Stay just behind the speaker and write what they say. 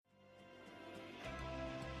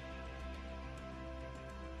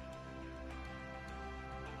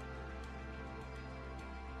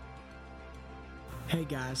Hey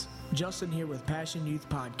guys, Justin here with Passion Youth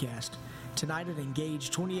Podcast. Tonight at Engage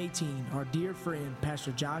 2018, our dear friend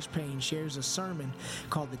Pastor Josh Payne shares a sermon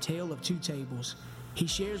called The Tale of Two Tables. He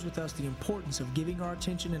shares with us the importance of giving our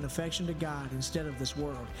attention and affection to God instead of this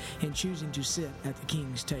world and choosing to sit at the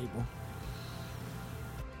King's table.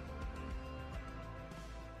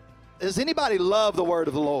 Does anybody love the word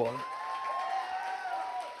of the Lord?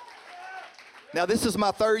 Now, this is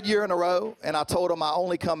my third year in a row, and I told them I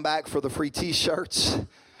only come back for the free T-shirts.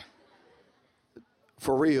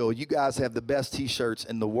 For real, you guys have the best T-shirts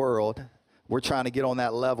in the world. We're trying to get on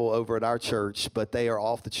that level over at our church, but they are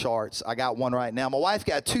off the charts. I got one right now. My wife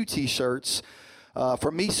got two T-shirts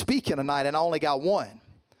for me speaking tonight, and I only got one.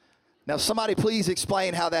 Now, somebody please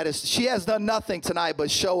explain how that is. She has done nothing tonight but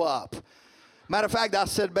show up. Matter of fact, I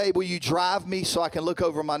said, babe, will you drive me so I can look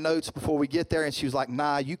over my notes before we get there? And she was like,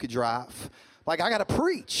 nah, you could drive. Like, I got to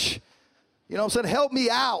preach. You know what I'm saying? Help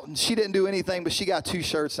me out. And she didn't do anything, but she got two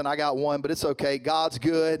shirts and I got one. But it's okay. God's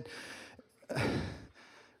good.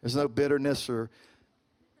 There's no bitterness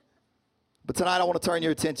But tonight I want to turn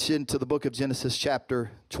your attention to the book of Genesis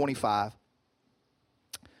chapter 25.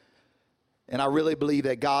 And I really believe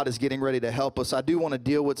that God is getting ready to help us. I do want to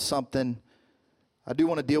deal with something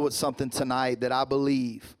tonight that I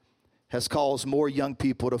believe has caused more young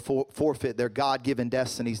people to forfeit their God-given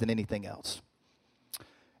destinies than anything else.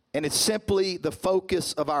 And it's simply the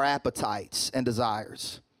focus of our appetites and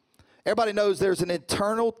desires. Everybody knows there's an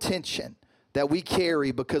internal tension that we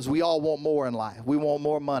carry because we all want more in life. We want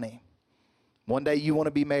more money. One day you want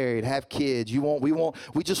to be married, have kids.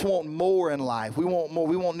 We just want more in life. We want more.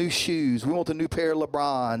 We want new shoes. We want the new pair of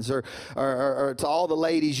LeBrons. Or to all the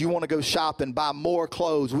ladies, you want to go shopping, buy more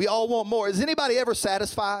clothes. We all want more. Is anybody ever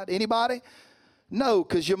satisfied? Anybody? No,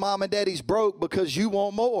 because your mom and daddy's broke because you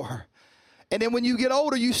want more. And then when you get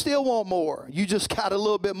older, you still want more. You just got a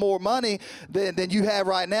little bit more money than you have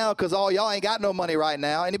right now because all y'all ain't got no money right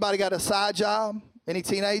now. Anybody got a side job? Any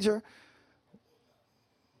teenager?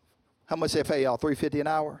 How much they pay y'all? $3.50 an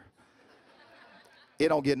hour? It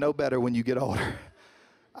don't get no better when you get older.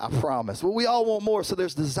 I promise. Well, we all want more, so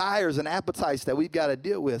there's desires and appetites that we've got to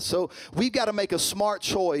deal with. So we've got to make a smart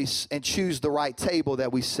choice and choose the right table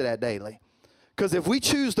that we sit at daily. Because if we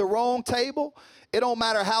choose the wrong table, it don't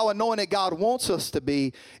matter how anointed God wants us to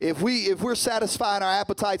be. If we're satisfying our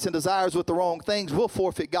appetites and desires with the wrong things, we'll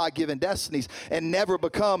forfeit God-given destinies and never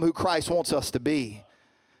become who Christ wants us to be.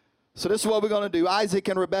 So this is what we're going to do. Isaac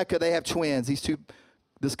and Rebekah, they have twins.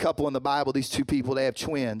 This couple in the Bible, these two people, they have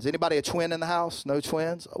twins. Anybody a twin in the house? No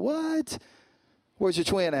twins? What? Where's your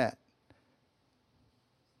twin at?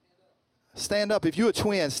 Stand up. If you're a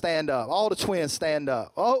twin, stand up. All the twins stand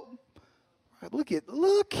up. Oh, look.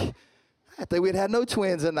 I think we'd had no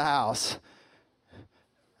twins in the house.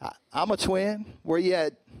 I'm a twin. Where you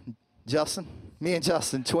at, Justin? Me and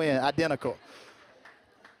Justin, twin, identical.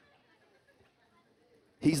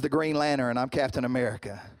 He's the Green Lantern. I'm Captain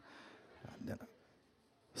America.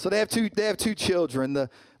 So they have two children.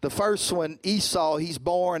 The first one, Esau, he's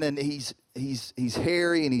born and he's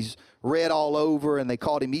hairy and he's red all over, and they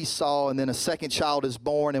called him Esau. And then a second child is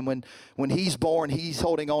born, and when he's born, he's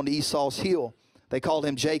holding on to Esau's heel. They called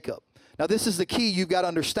him Jacob. Now this is the key you've got to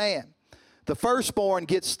understand. The firstborn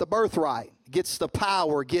gets the birthright, gets the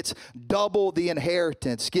power, gets double the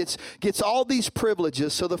inheritance, gets all these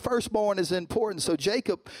privileges. So the firstborn is important. So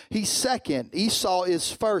Jacob, he's second. Esau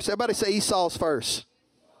is first. Everybody say Esau's first.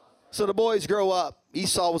 So the boys grow up.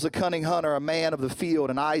 Esau was a cunning hunter, a man of the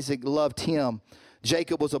field, and Isaac loved him.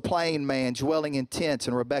 Jacob was a plain man, dwelling in tents,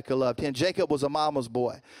 and Rebekah loved him. Jacob was a mama's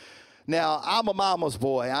boy. Now, I'm a mama's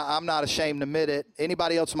boy. I'm not ashamed to admit it.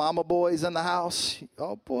 Anybody else mama boys in the house?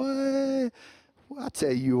 Oh, boy. Well, I'll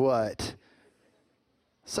tell you what.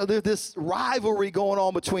 So there's this rivalry going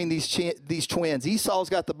on between these twins. Esau's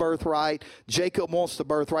got the birthright. Jacob wants the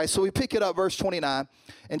birthright. So we pick it up, verse 29.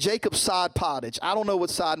 And Jacob sod pottage. I don't know what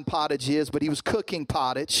sod and pottage is, but he was cooking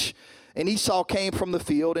pottage. And Esau came from the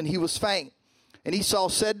field, and he was faint. And Esau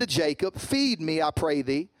said to Jacob, feed me, I pray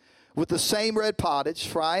thee, with the same red pottage,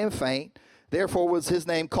 for I am faint. Therefore was his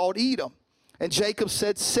name called Edom. And Jacob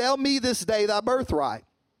said, sell me this day thy birthright.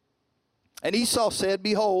 And Esau said,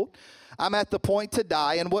 behold, I'm at the point to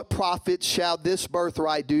die, and what profit shall this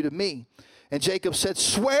birthright do to me? And Jacob said,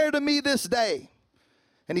 swear to me this day.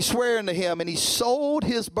 And he swore unto him, and he sold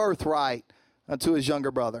his birthright unto his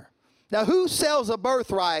younger brother. Now, who sells a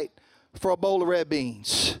birthright for a bowl of red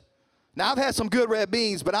beans? Now, I've had some good red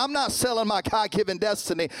beans, but I'm not selling my God-given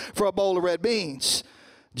destiny for a bowl of red beans.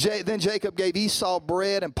 Then Jacob gave Esau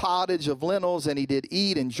bread and pottage of lentils, and he did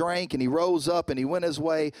eat and drank, and he rose up and he went his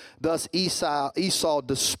way. Thus Esau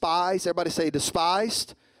despised. Everybody say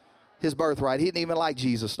despised. his birthright. He didn't even like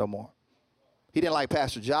Jesus no more. He didn't like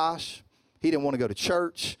Pastor Josh. He didn't want to go to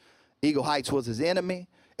church. Eagle Heights was his enemy.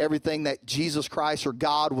 Everything that Jesus Christ or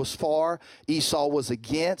God was for, Esau was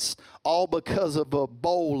against, all because of a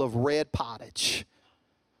bowl of red pottage.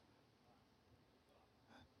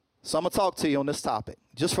 So I'm going to talk to you on this topic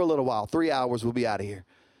just for a little while. 3 hours, we'll be out of here.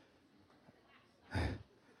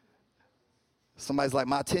 Somebody's like,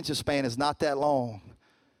 my attention span is not that long.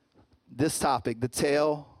 This topic, the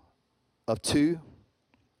tale of two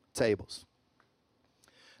tables.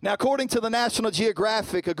 Now, according to the National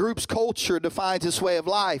Geographic, a group's culture defines its way of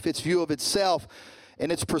life, its view of itself,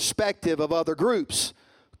 and its perspective of other groups.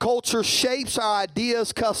 Culture shapes our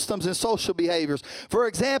ideas, customs, and social behaviors. For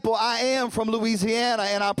example, I am from Louisiana,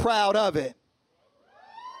 and I'm proud of it.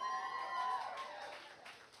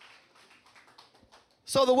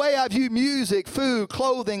 So the way I view music, food,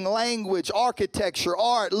 clothing, language, architecture,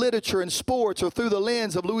 art, literature, and sports are through the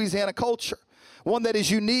lens of Louisiana culture, one that is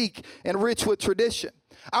unique and rich with tradition.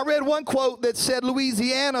 I read one quote that said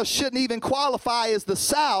Louisiana shouldn't even qualify as the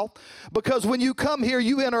South because when you come here,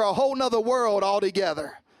 you enter a whole nother world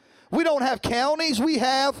altogether. We don't have counties, we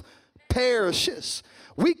have parishes.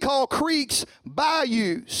 We call creeks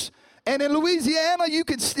bayous. And in Louisiana, you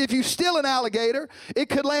could, if you steal an alligator, it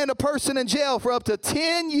could land a person in jail for up to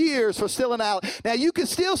 10 years for stealing an alligator. Now, you can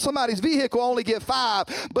steal somebody's vehicle, only get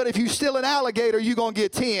 5, but if you steal an alligator, you're going to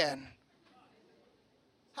get 10.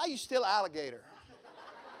 How you steal an alligator?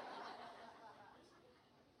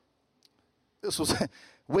 This was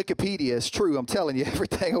Wikipedia is true. I'm telling you,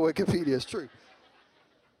 everything on Wikipedia is true.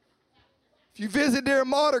 If you visit during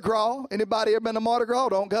Mardi Gras, anybody ever been to Mardi Gras?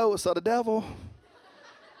 Don't go. It's of the devil.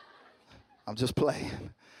 I'm just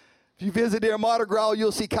playing. If you visit during Mardi Gras,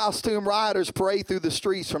 you'll see costume riders parade through the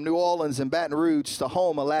streets from New Orleans and Baton Rouge to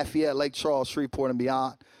Houma, Lafayette, Lake Charles, Shreveport, and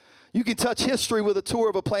beyond. You can touch history with a tour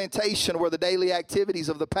of a plantation where the daily activities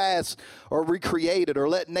of the past are recreated, or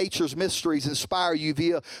let nature's mysteries inspire you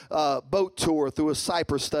via a boat tour through a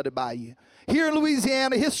cypress-studded bayou. Here in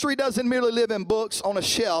Louisiana, history doesn't merely live in books on a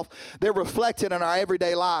shelf. They're reflected in our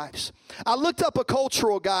everyday lives. I looked up a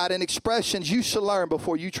cultural guide and expressions you should learn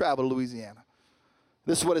before you travel to Louisiana.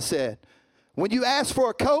 This is what it said. When you ask for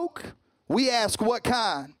a Coke, we ask what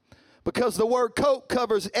kind. Because the word Coke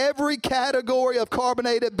covers every category of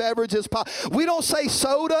carbonated beverages. We don't say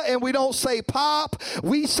soda and we don't say pop.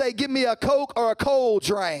 We say, give me a Coke or a cold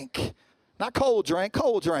drink. Not cold drink,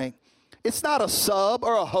 cold drink. It's not a sub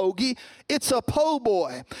or a hoagie. It's a po'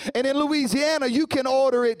 boy. And in Louisiana, you can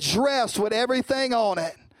order it dressed with everything on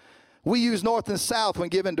it. We use north and south when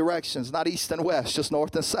giving directions, not east and west, just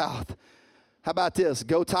north and south. How about this?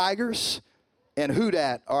 Go Tigers and who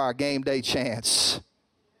dat are our game day chants.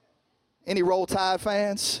 Any Roll Tide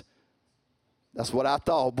fans? That's what I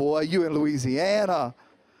thought, boy. You in Louisiana.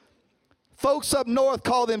 Folks up north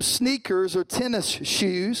call them sneakers or tennis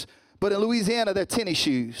shoes, but in Louisiana, they're tennis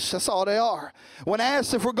shoes. That's all they are. When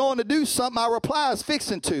asked if we're going to do something, my reply is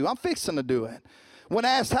fixing to. I'm fixing to do it. When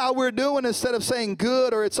asked how we're doing, instead of saying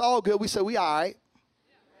good or it's all good, we say, we all right.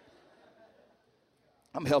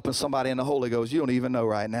 I'm helping somebody in the Holy Ghost. You don't even know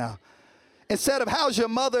right now. Instead of how's your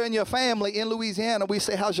mother and your family in Louisiana, we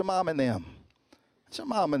say how's your mom and them. How's your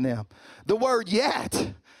mom and them. The word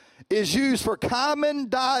yat is used for common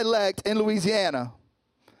dialect in Louisiana.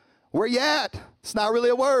 Where you at? It's not really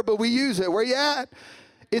a word, but we use it. Where you at?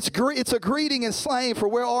 It's a greeting in slang for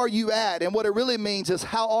where are you at? And what it really means is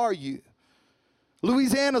how are you?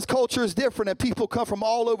 Louisiana's culture is different, and people come from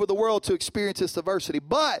all over the world to experience this diversity.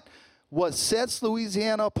 But what sets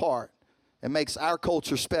Louisiana apart and makes our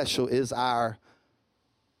culture special is our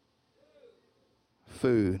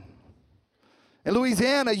food. In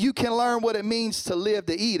Louisiana, you can learn what it means to live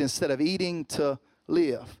to eat instead of eating to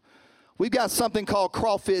live. We've got something called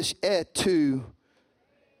crawfish etouffee.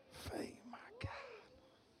 My God.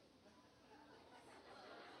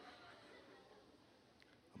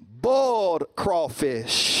 Boiled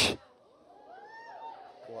crawfish.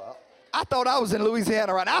 Well, I thought I was in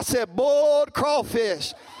Louisiana right now. I said boiled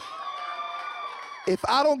crawfish. If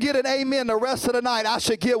I don't get an amen the rest of the night, I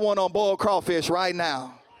should get one on boiled crawfish right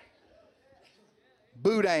now.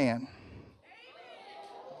 Boudin.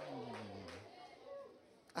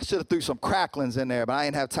 I should have threw some cracklings in there, but I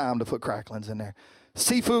ain't have time to put cracklings in there.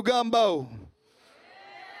 Seafood gumbo.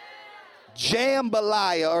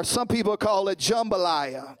 Jambalaya, or some people call it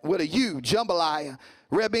jambalaya, with a U, jambalaya.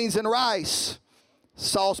 Red beans and rice.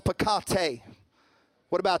 Sauce picante.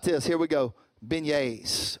 What about this? Here we go.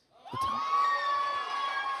 Beignets.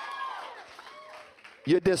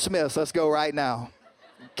 You're dismissed. Let's go right now.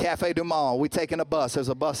 Cafe du Monde. We taking a bus. There's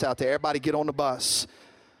a bus out there. Everybody get on the bus.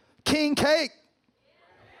 King cake.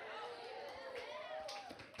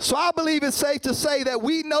 So I believe it's safe to say that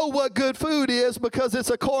we know what good food is because it's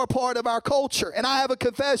a core part of our culture. And I have a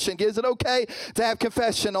confession. Is it okay to have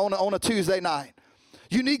confession on a Tuesday night?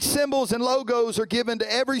 Unique symbols and logos are given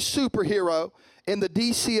to every superhero in the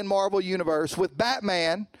DC and Marvel universe, with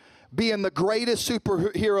Batman being the greatest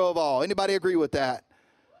superhero of all. Anybody agree with that?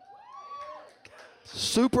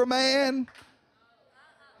 Superman,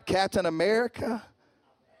 Captain America,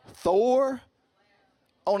 Thor.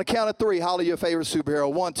 On the count of three, holler your favorite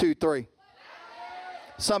superhero. 1, 2, 3.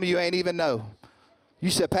 Some of you ain't even know.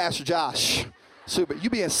 You said, Pastor Josh, you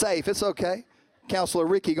being safe. It's okay. Counselor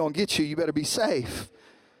Ricky gonna get you. You better be safe.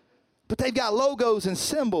 But they've got logos and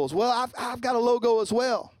symbols. Well, I've got a logo as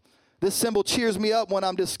well. This symbol cheers me up when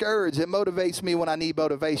I'm discouraged. It motivates me when I need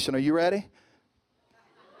motivation. Are you ready?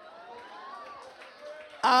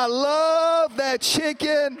 I love that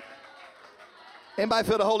chicken. Anybody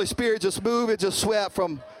feel the Holy Spirit just move? It just swept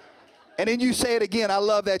from, and then you say it again. I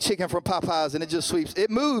love that chicken from Popeyes, and it just sweeps.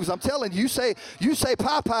 It moves. I'm telling you. You say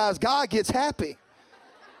Popeyes, God gets happy.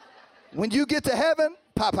 When you get to heaven,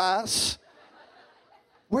 Popeyes.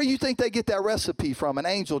 Where do you think they get that recipe from? An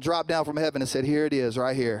angel dropped down from heaven and said, here it is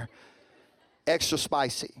right here. Extra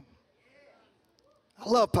spicy. I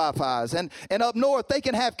love Popeyes. And up north, they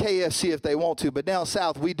can have KFC if they want to, but down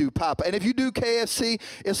south, we do Popeyes. And if you do KFC,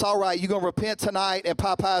 it's all right. You're going to repent tonight, and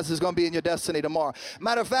Popeyes is going to be in your destiny tomorrow.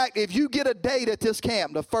 Matter of fact, if you get a date at this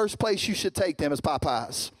camp, the first place you should take them is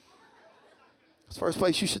Popeyes. It's the first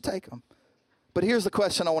place you should take them. But here's the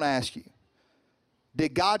question I want to ask you.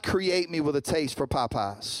 Did God create me with a taste for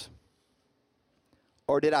Popeyes?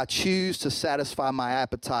 Or did I choose to satisfy my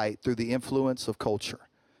appetite through the influence of culture?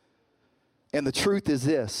 And the truth is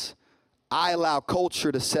this, I allow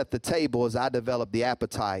culture to set the table as I develop the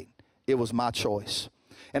appetite. It was my choice.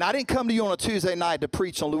 And I didn't come to you on a Tuesday night to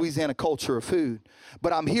preach on Louisiana culture of food,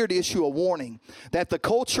 but I'm here to issue a warning that the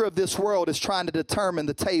culture of this world is trying to determine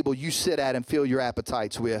the table you sit at and fill your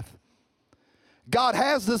appetites with. God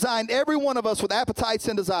has designed every one of us with appetites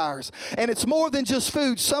and desires. And it's more than just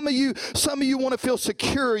food. Some of you want to feel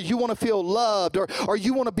secure. You want to feel loved, or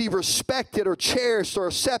you want to be respected or cherished or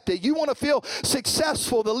accepted. You want to feel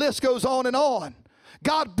successful. The list goes on and on.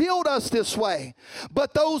 God built us this way,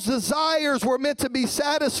 but those desires were meant to be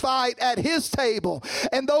satisfied at his table,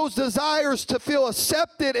 and those desires to feel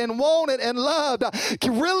accepted and wanted and loved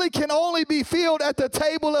can only be filled at the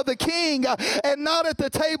table of the King and not at the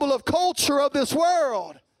table of culture of this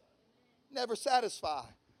world. Never satisfied.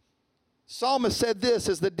 Psalmist said this,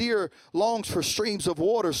 as the deer longs for streams of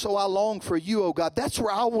water, so I long for you, oh God. That's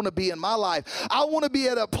where I want to be in my life. I want to be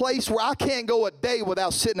at a place where I can't go a day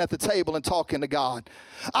without sitting at the table and talking to God.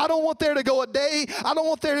 I don't want there to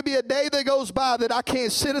be a day that goes by that I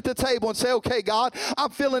can't sit at the table and say, okay, God,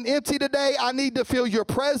 I'm feeling empty today. I need to feel your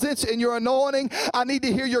presence and your anointing. I need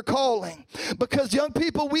to hear your calling. Because young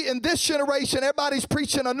people, we in this generation, everybody's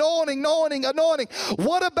preaching anointing.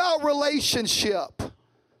 What about relationship?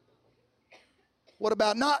 What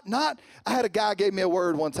about not? I had a guy gave me a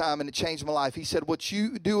word one time and it changed my life. He said, what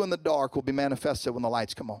you do in the dark will be manifested when the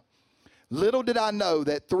lights come on. Little did I know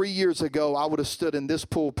that 3 years ago I would have stood in this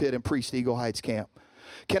pulpit and preached Eagle Heights Camp.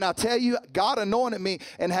 Can I tell you, God anointed me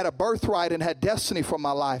and had a birthright and had destiny for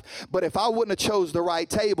my life. But if I wouldn't have chose the right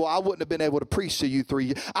table, I wouldn't have been able to preach to you 3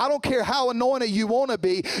 years. I don't care how anointed you want to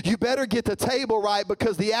be. You better get the table right,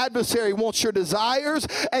 because the adversary wants your desires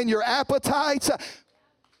and your appetites.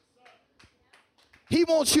 He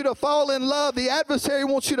wants you to fall in love. The adversary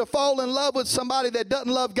wants you to fall in love with somebody that doesn't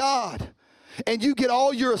love God. And you get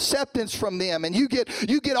all your acceptance from them. And you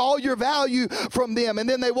get all your value from them. And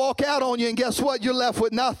then they walk out on you, and guess what? You're left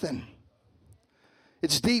with nothing.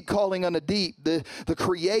 It's deep calling unto deep. The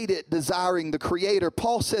created desiring the Creator.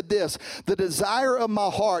 Paul said this, the desire of my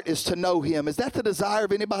heart is to know him. Is that the desire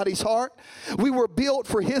of anybody's heart? We were built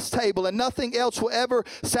for his table, and nothing else will ever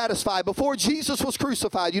satisfy. Before Jesus was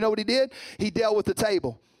crucified, you know what he did? He dealt with the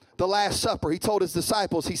table. The Last Supper, he told his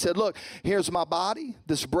disciples, he said, look, here's my body.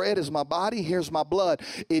 This bread is my body. Here's my blood.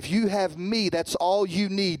 If you have me, that's all you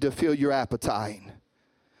need to fill your appetite.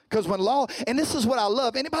 Because and this is what I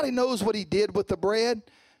love. Anybody knows what he did with the bread?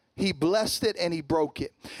 He blessed it and he broke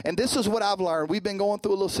it. And this is what I've learned. We've been going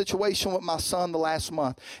through a little situation with my son the last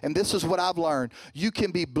month. And this is what I've learned. You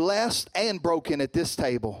can be blessed and broken at this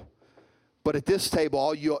table. But at this table,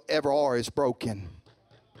 all you ever are is broken.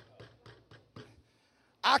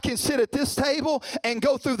 I can sit at this table and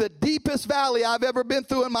go through the deepest valley I've ever been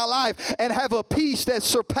through in my life and have a peace that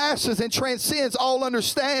surpasses and transcends all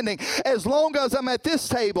understanding as long as I'm at this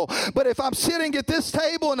table. But if I'm sitting at this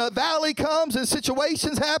table and a valley comes and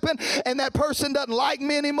situations happen and that person doesn't like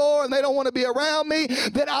me anymore and they don't want to be around me,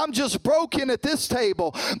 then I'm just broken at this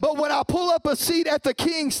table. But when I pull up a seat at the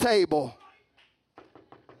King's table,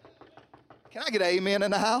 can I get an amen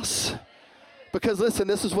in the house? Because listen,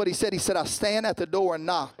 this is what he said. He said, I stand at the door and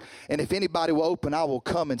knock, and if anybody will open, I will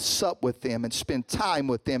come and sup with them and spend time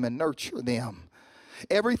with them and nurture them.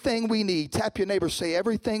 Everything we need, tap your neighbor, say,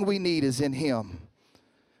 everything we need is in him.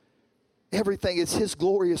 Everything is his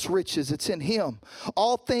glorious riches. It's in him.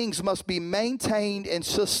 All things must be maintained and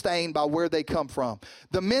sustained by where they come from.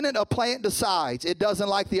 The minute a plant decides it doesn't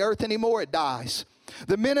like the earth anymore, it dies.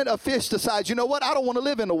 The minute a fish decides, you know what, I don't want to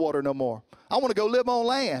live in the water no more. I want to go live on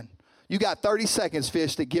land. You got 30 seconds,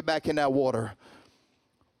 fish, to get back in that water.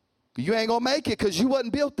 You ain't going to make it because you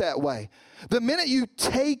wasn't built that way. The minute you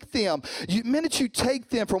take them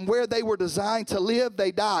from where they were designed to live,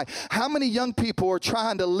 they die. How many young people are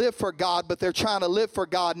trying to live for God, but they're trying to live for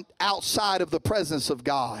God outside of the presence of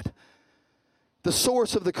God? The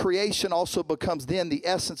source of the creation also becomes then the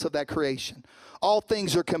essence of that creation. All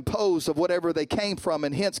things are composed of whatever they came from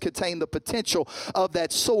and hence contain the potential of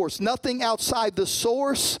that source. Nothing outside the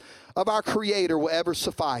source of our Creator will ever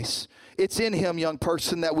suffice. It's in him, young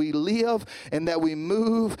person, that we live and that we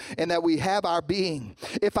move and that we have our being.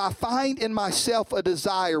 If I find in myself a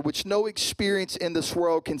desire which no experience in this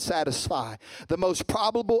world can satisfy, the most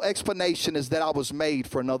probable explanation is that I was made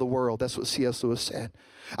for another world. That's what C.S. Lewis said.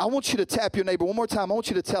 I want you to tap your neighbor one more time. I want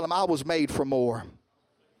you to tell him I was made for more.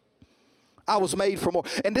 I was made for more.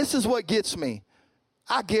 And this is what gets me.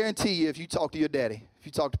 I guarantee you, if you talk to your daddy, if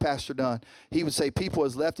you talk to Pastor Dunn, he would say people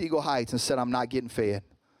has left Eagle Heights and said, I'm not getting fed.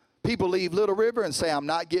 People leave Little River and say, I'm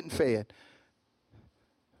not getting fed.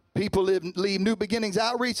 People leave New Beginnings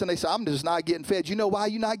Outreach and they say, I'm just not getting fed. You know why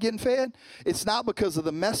you're not getting fed? It's not because of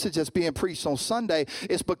the message that's being preached on Sunday.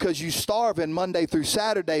 It's because you starving Monday through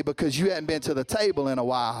Saturday because you hadn't been to the table in a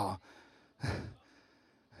while.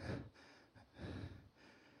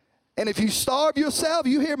 And if you starve yourself,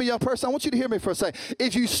 you hear me, young person, I want you to hear me for a second.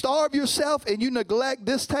 If you starve yourself and you neglect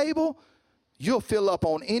this table, you'll fill up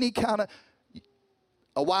on any kind of...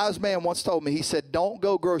 A wise man once told me, he said, don't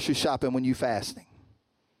go grocery shopping when you're fasting.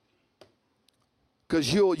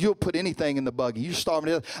 Because you'll put anything in the buggy. You're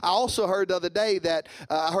starving. I also heard the other day that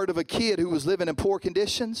I heard of a kid who was living in poor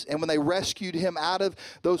conditions. And when they rescued him out of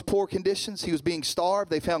those poor conditions, he was being starved.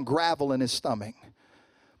 They found gravel in his stomach.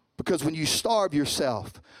 Because when you starve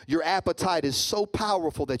yourself, your appetite is so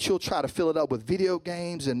powerful that you'll try to fill it up with video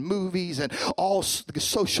games and movies and all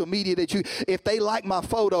social media that if they like my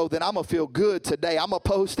photo, then I'm going to feel good today. I'm going to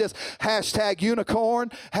post this,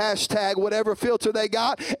 #unicorn, whatever filter they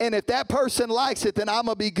got. And if that person likes it, then I'm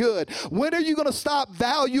going to be good. When are you going to stop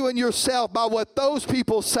valuing yourself by what those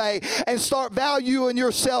people say and start valuing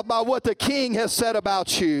yourself by what the King has said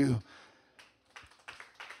about you?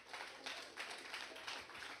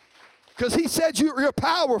 Because he said you're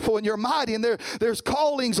powerful and you're mighty and there's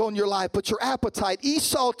callings on your life, but your appetite.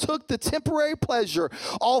 Esau took the temporary pleasure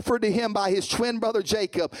offered to him by his twin brother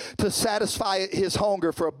Jacob to satisfy his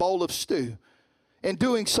hunger for a bowl of stew. In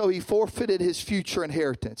doing so, he forfeited his future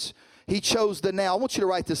inheritance. He chose the now. I want you to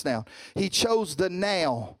write this down. He chose the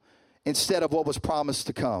now instead of what was promised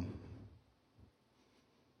to come.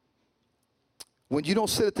 When you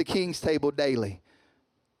don't sit at the King's table daily,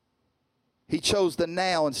 he chose the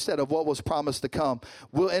now instead of what was promised to come.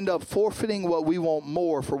 We'll end up forfeiting what we want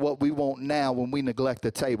more for what we want now when we neglect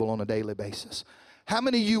the table on a daily basis. How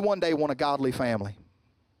many of you one day want a godly family?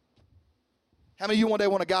 How many of you one day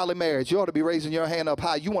want a godly marriage? You ought to be raising your hand up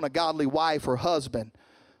high. You want a godly wife or husband.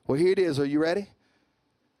 Well, here it is. Are you ready?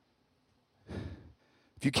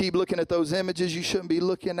 If you keep looking at those images you shouldn't be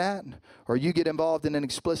looking at, or you get involved in an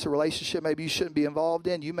explicit relationship maybe you shouldn't be involved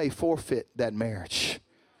in, you may forfeit that marriage.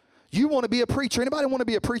 You want to be a preacher? Anybody want to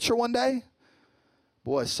be a preacher one day?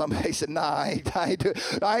 Boy, somebody said, nah, I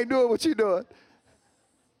ain't doing what you're doing.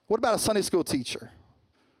 What about a Sunday school teacher?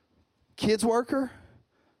 Kids worker?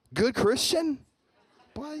 Good Christian?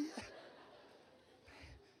 Boy,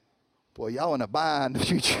 y'all in a bind.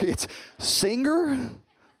 Future kids. Singer?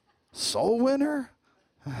 Soul winner?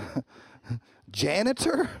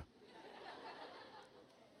 Janitor?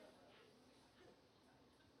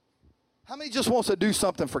 How many just wants to do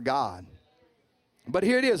something for God? But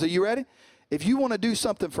here it is. Are you ready? If you want to do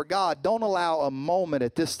something for God, don't allow a moment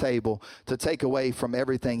at this table to take away from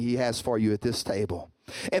everything he has for you at this table.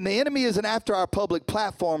 And the enemy isn't after our public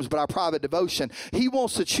platforms, but our private devotion. He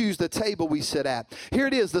wants to choose the table we sit at. Here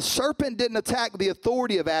it is. The serpent didn't attack the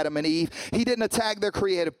authority of Adam and Eve. He didn't attack their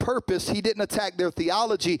creative purpose. He didn't attack their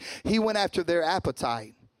theology. He went after their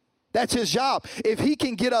appetite. That's his job. If he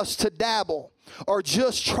can get us to dabble or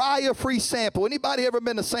just try a free sample. Anybody ever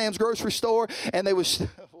been to Sam's grocery store and they was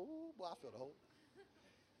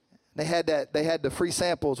they had the free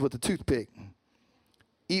samples with the toothpick.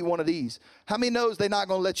 Eat one of these. How many knows they're not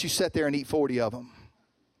going to let you sit there and eat 40 of them?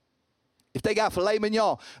 If they got filet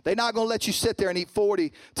mignon, they're not going to let you sit there and eat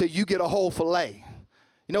 40 till you get a whole filet.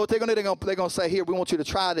 You know what they're going to do? They're going to say, here, we want you to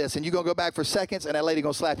try this. And you're going to go back for seconds, and that lady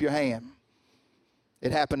going to slap your hand.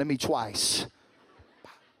 It happened to me twice.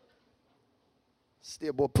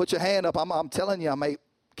 Still, boy, put your hand up. I'm telling you, I may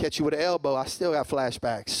catch you with an elbow. I still got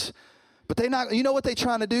flashbacks. But they not. You know what they're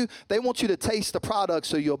trying to do? They want you to taste the product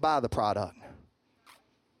so you'll buy the product.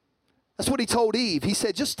 That's what he told Eve. He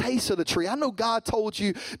said, just taste of the tree. I know God told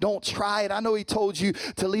you don't try it. I know he told you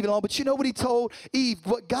to leave it alone. But you know what he told Eve?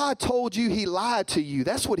 What God told you, he lied to you.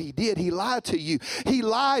 That's what he did. He lied to you. He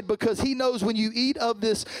lied because he knows when you eat of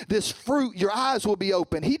this fruit, your eyes will be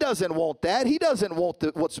open. He doesn't want that. He doesn't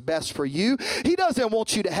want what's best for you. He doesn't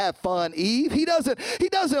want you to have fun, Eve. He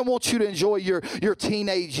doesn't want you to enjoy your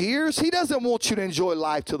teenage years. He doesn't want you to enjoy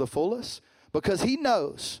life to the fullest because he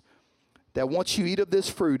knows that once you eat of this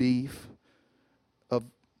fruit, Eve, of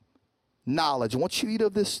knowledge, once you eat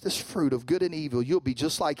of this fruit of good and evil, you'll be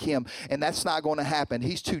just like him, and that's not going to happen.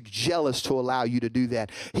 He's too jealous to allow you to do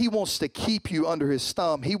that. He wants to keep you under his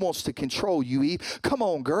thumb. He wants to control you, Eve. Come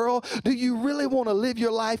on, girl. Do you really want to live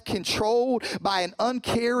your life controlled by an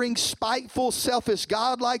uncaring, spiteful, selfish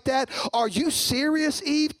God like that? Are you serious,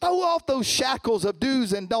 Eve? Throw off those shackles of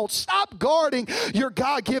do's and don'ts. Stop guarding your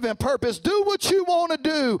God-given purpose. Do what you want to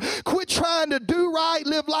do. Quit trying to do right,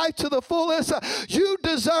 live life to the fullest. You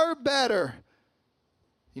deserve better.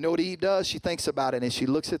 You know what Eve does? She thinks about it and she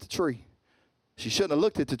looks at the tree. She shouldn't have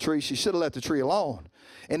looked at the tree. She should have let the tree alone.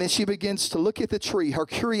 And then she begins to look at the tree. Her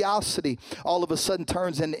curiosity all of a sudden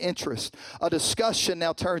turns into interest. A discussion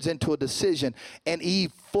now turns into a decision. And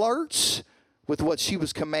Eve flirts with what she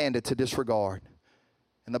was commanded to disregard.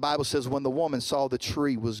 And the Bible says when the woman saw the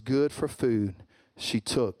tree was good for food, she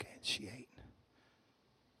took and she ate.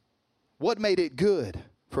 What made it good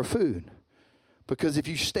for food? Because if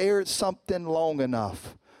you stare at something long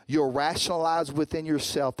enough, you'll rationalize within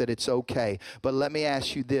yourself that it's okay. But let me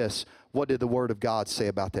ask you this. What did the Word of God say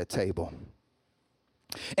about that table?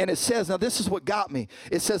 And it says, now this is what got me.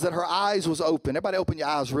 It says that her eyes was open. Everybody open your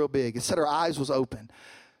eyes real big. It said her eyes was open.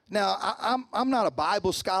 Now, I'm not a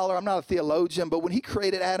Bible scholar. I'm not a theologian. But when he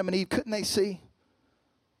created Adam and Eve, couldn't they see?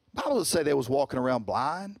 The Bible didn't say they was walking around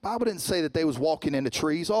blind. The Bible didn't say that they was walking into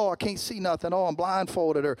trees. Oh, I can't see nothing. Oh, I'm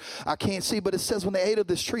blindfolded, or I can't see. But it says when they ate of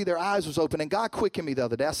this tree, their eyes was open. And God quickened me the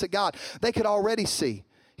other day. I said, God, they could already see.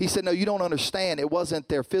 He said, no, you don't understand. It wasn't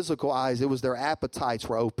their physical eyes. It was their appetites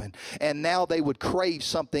were open. And now they would crave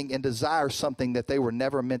something and desire something that they were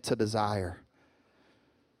never meant to desire.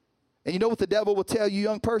 And you know what the devil will tell you,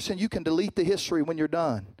 young person? You can delete the history when you're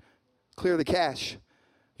done. Clear the cache.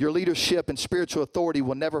 Your leadership and spiritual authority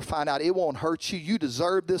will never find out. It won't hurt you. You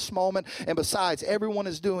deserve this moment. And besides, everyone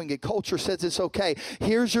is doing it. Culture says it's okay.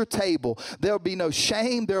 Here's your table. There'll be no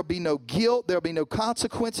shame. There'll be no guilt. There'll be no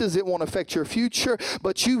consequences. It won't affect your future.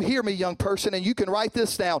 But you hear me, young person, and you can write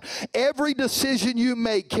this down. Every decision you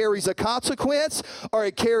make carries a consequence or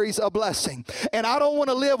it carries a blessing. And I don't want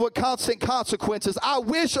to live with constant consequences. I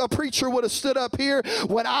wish a preacher would have stood up here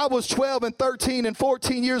when I was 12 and 13 and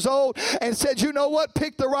 14 years old and said, you know what?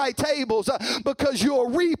 Pick the right tables because you'll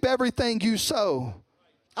reap everything you sow.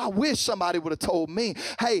 I wish somebody would have told me,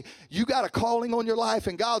 hey, you got a calling on your life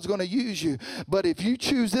and God's going to use you. But if you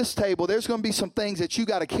choose this table, there's going to be some things that you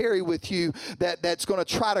got to carry with you that's going to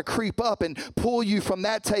try to creep up and pull you from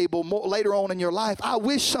that table later on in your life. I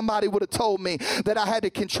wish somebody would have told me that I had to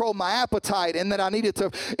control my appetite and that I needed to.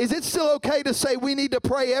 Is it still okay to say we need to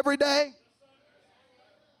pray every day?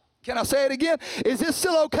 Can I say it again? Is it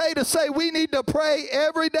still okay to say we need to pray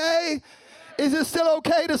every day? Is it still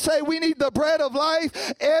okay to say we need the bread of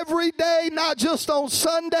life every day, not just on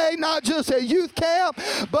Sunday, not just at youth camp,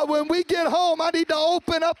 but when we get home, I need to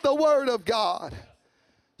open up the Word of God.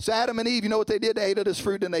 So Adam and Eve, you know what they did? They ate of this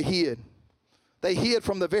fruit and they hid. They hid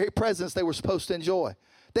from the very presence they were supposed to enjoy.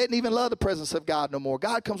 They didn't even love the presence of God no more.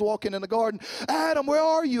 God comes walking in the garden. Adam, where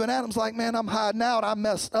are you? And Adam's like, man, I'm hiding out. I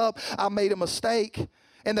messed up. I made a mistake.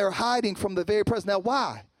 And they're hiding from the very presence. Now,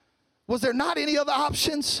 why? Was there not any other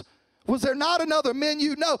options? Was there not another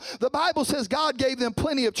menu? No. The Bible says God gave them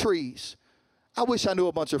plenty of trees. I wish I knew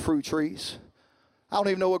a bunch of fruit trees. I don't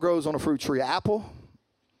even know what grows on a fruit tree. Apple?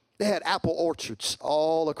 They had apple orchards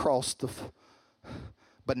all across the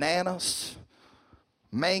bananas,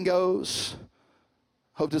 mangoes.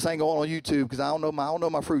 Hope this ain't going on YouTube because I don't know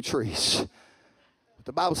my fruit trees.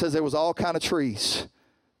 The Bible says there was all kind of trees.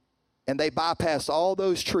 And they bypassed all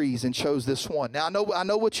those trees and chose this one. Now I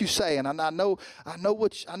know what you say, and I know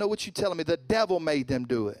what you're telling me. The devil made them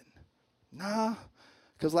do it. Nah,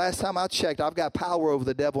 because last time I checked, I've got power over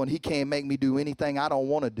the devil, and he can't make me do anything I don't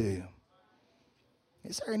want to do.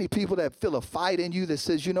 Is there any people that feel a fight in you that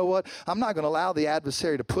says, you know what, I'm not going to allow the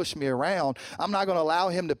adversary to push me around. I'm not going to allow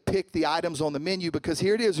him to pick the items on the menu because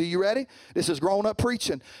here it is. Are you ready? This is grown-up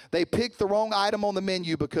preaching. They picked the wrong item on the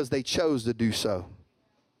menu because they chose to do so.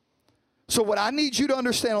 So what I need you to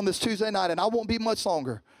understand on this Tuesday night, and I won't be much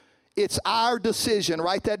longer, it's our decision.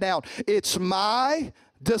 Write that down. It's my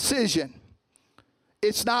decision.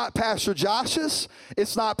 It's not Pastor Josh's.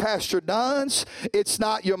 It's not Pastor Dunn's. It's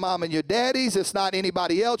not your mom and your daddy's. It's not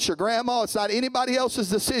anybody else, your grandma. It's not anybody else's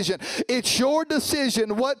decision. It's your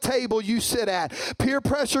decision what table you sit at. Peer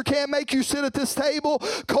pressure can't make you sit at this table.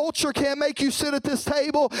 Culture can't make you sit at this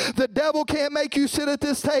table. The devil can't make you sit at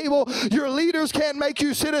this table. Your leaders can't make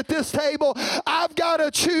you sit at this table. I've got to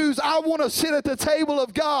choose. I want to sit at the table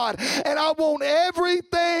of God, and I want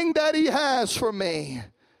everything that he has for me.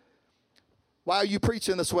 Why are you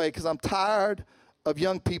preaching this way? Because I'm tired of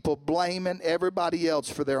young people blaming everybody else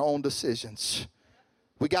for their own decisions.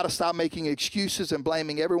 We got to stop making excuses and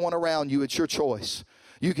blaming everyone around you. It's your choice.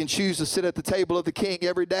 You can choose to sit at the table of the king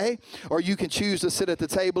every day, or you can choose to sit at the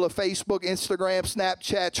table of Facebook, Instagram,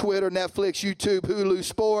 Snapchat, Twitter, Netflix, YouTube, Hulu,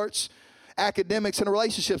 sports, academics, and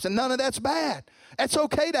relationships. And none of that's bad. It's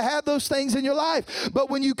okay to have those things in your life. But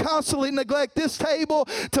when you constantly neglect this table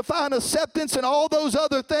to find acceptance in all those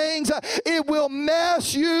other things, it will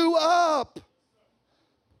mess you up.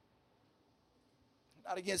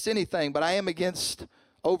 Not against anything, but I am against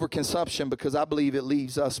overconsumption because I believe it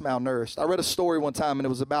leaves us malnourished. I read a story one time, and it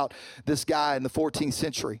was about this guy in the 14th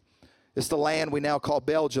century. It's the land we now call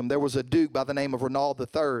Belgium. There was a duke by the name of Renaud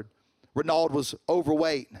III. Renaud was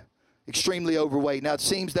overweight. Extremely overweight. Now, it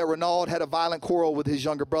seems that Renaud had a violent quarrel with his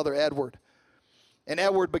younger brother, Edward. And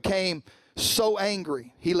Edward became so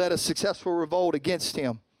angry, he led a successful revolt against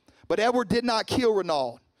him. But Edward did not kill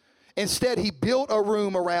Renaud. Instead, he built a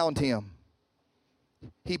room around him.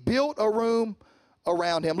 He built a room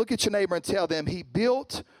around him. Look at your neighbor and tell them, he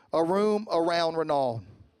built a room around Renaud.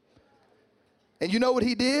 And you know what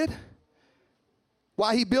he did?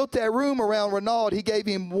 While he built that room around Renaud, he gave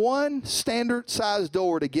him one standard-sized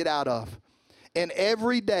door to get out of. And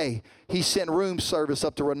every day, he sent room service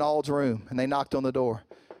up to Renaud's room, and they knocked on the door.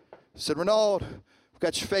 He said, Renaud, we've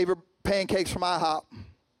got your favorite pancakes from IHOP.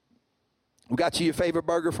 We got you your favorite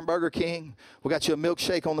burger from Burger King. We got you a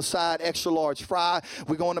milkshake on the side, extra large fry.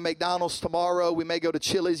 We're going to McDonald's tomorrow. We may go to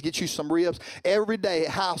Chili's, get you some ribs. Every day,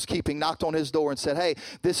 housekeeping knocked on his door and said, hey,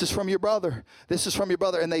 this is from your brother. This is from your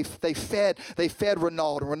brother. And they fed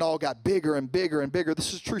Renaud, and Renaud got bigger and bigger and bigger.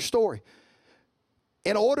 This is a true story.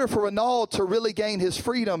 In order for Renaud to really gain his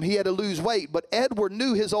freedom, he had to lose weight. But Edward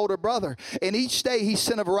knew his older brother, and each day he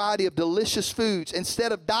sent a variety of delicious foods.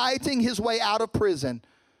 Instead of dieting his way out of prison,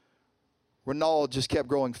 Renaud just kept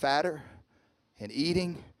growing fatter and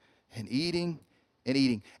eating and eating and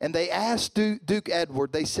eating. And they asked Duke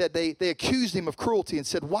Edward, they said, they accused him of cruelty and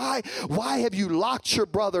said, why have you locked your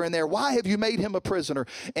brother in there? Why have you made him a prisoner?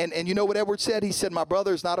 And you know what Edward said? He said, my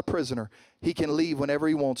brother is not a prisoner. He can leave whenever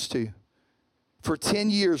he wants to. For 10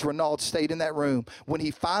 years, Renaud stayed in that room. When he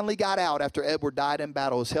finally got out after Edward died in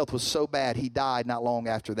battle, his health was so bad, he died not long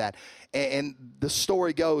after that. And the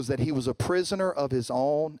story goes that he was a prisoner of his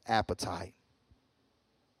own appetite.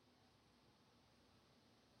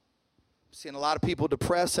 Seeing a lot of people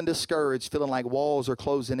depressed and discouraged, feeling like walls are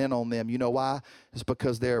closing in on them. You know why? It's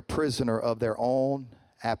because they're a prisoner of their own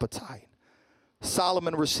appetite.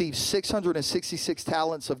 Solomon received 666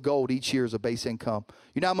 talents of gold each year as a base income.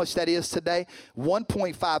 You know how much that is today?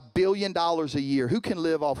 $1.5 billion a year. Who can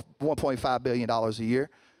live off $1.5 billion a year?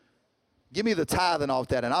 Give me the tithing off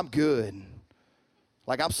that, and I'm good.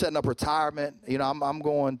 Like, I'm setting up retirement. You know, I'm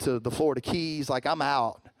going to the Florida Keys. Like, I'm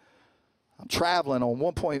out. I'm traveling on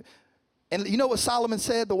 1. And you know what Solomon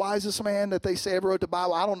said, the wisest man that they say ever wrote the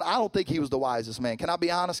Bible? I don't think he was the wisest man. Can I be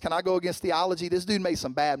honest? Can I go against theology? This dude made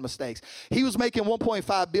some bad mistakes. He was making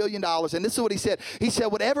 $1.5 billion, and this is what he said. He said,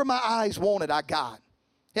 whatever my eyes wanted, I got.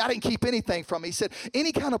 I didn't keep anything from him. He said,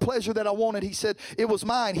 any kind of pleasure that I wanted, he said, it was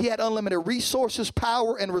mine. He had unlimited resources,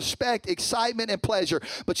 power, and respect, excitement, and pleasure.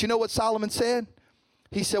 But you know what Solomon said?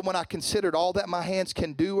 He said, when I considered all that my hands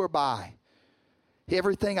can do or buy,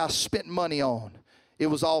 everything I spent money on, it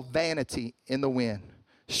was all vanity in the wind.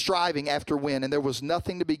 striving after wind, and there was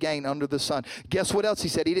nothing to be gained under the sun. Guess what else he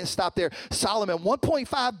said? He didn't stop there. Solomon,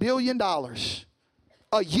 $1.5 billion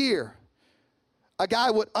a year. A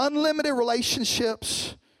guy with unlimited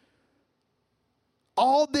relationships.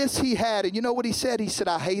 All this he had, and you know what he said? He said,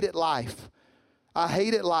 I hated life. I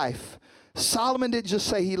hated life. Solomon didn't just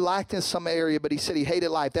say he lacked in some area, but he said he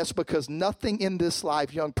hated life. That's because nothing in this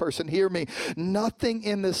life, young person, hear me, nothing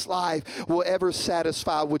in this life will ever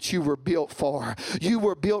satisfy what you were built for. You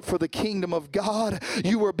were built for the kingdom of God.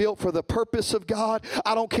 You were built for the purpose of God.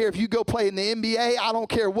 I don't care if you go play in the NBA. I don't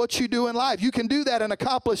care what you do in life. You can do that and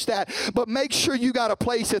accomplish that, but make sure you got a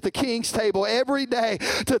place at the King's table every day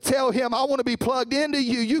to tell him, I want to be plugged into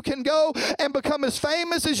you. You can go and become as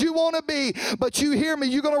famous as you want to be, but you hear me,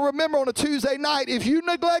 you're going to remember on a Tuesday night, if you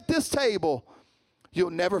neglect this table,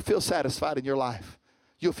 you'll never feel satisfied in your life.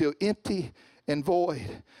 You'll feel empty and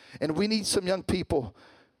void. And we need some young people.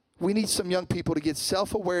 We need some young people to get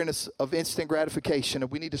self-awareness of instant gratification,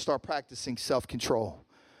 and we need to start practicing self-control.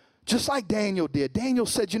 Just like Daniel did. Daniel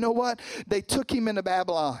said, you know what? They took him into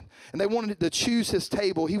Babylon, and they wanted to choose his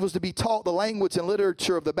table. He was to be taught the language and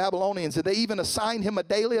literature of the Babylonians, and they even assigned him a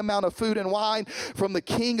daily amount of food and wine from the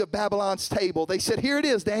king of Babylon's table. They said, here it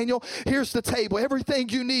is, Daniel. Here's the table. Everything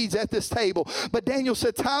you need's at this table. But Daniel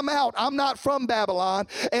said, time out. I'm not from Babylon,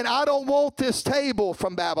 and I don't want this table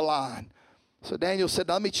from Babylon. So Daniel said,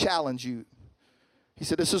 let me challenge you. He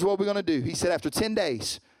said, this is what we're going to do. He said, after 10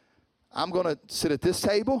 days, I'm going to sit at this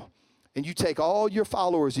table, and you take all your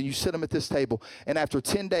followers and you sit them at this table. And after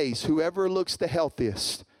 10 days, whoever looks the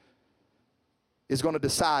healthiest is going to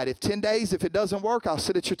decide. If 10 days, if it doesn't work, I'll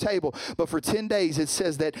sit at your table. But for 10 days, it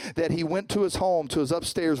says that he went to his home, to his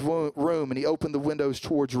upstairs room, and he opened the windows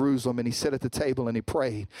toward Jerusalem, and he sat at the table and he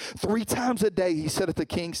prayed. 3 times a day, he sat at the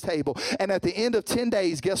king's table. And at the end of 10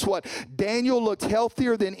 days, guess what? Daniel looked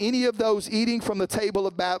healthier than any of those eating from the table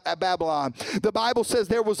of Babylon. The Bible says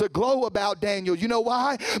there was a glow about Daniel. You know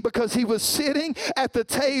why? Because he was sitting at the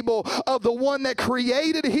table of the one that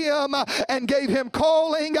created him and gave him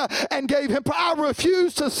calling and gave him power. I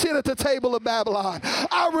refuse to sit at the table of Babylon.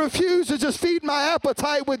 I refuse to just feed my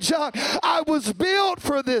appetite with junk. I was built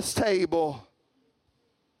for this table.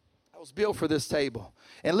 I was built for this table.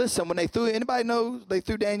 And listen, when anybody know they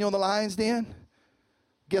threw Daniel in the lion's den?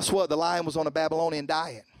 Guess what? The lion was on a Babylonian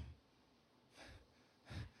diet.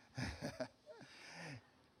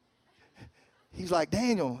 He's like,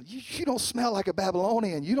 Daniel, you don't smell like a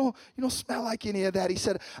Babylonian. You don't smell like any of that. He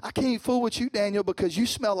said, I can't fool with you, Daniel, because you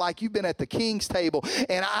smell like you've been at the king's table.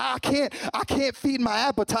 And I can't feed my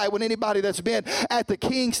appetite with anybody that's been at the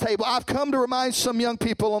king's table. I've come to remind some young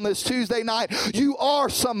people on this Tuesday night, you are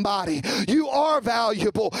somebody. You are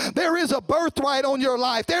valuable. There is a birthright on your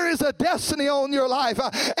life. There is a destiny on your life.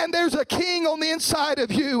 And there's a king on the inside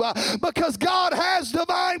of you because God has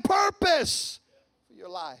divine purpose for your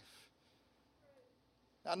life.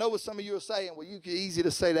 I know what some of you are saying. Well, it's easy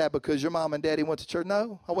to say that because your mom and daddy went to church.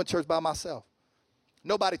 No, I went to church by myself.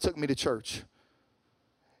 Nobody took me to church.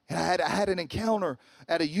 And I had an encounter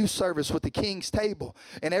at a youth service with the King's table.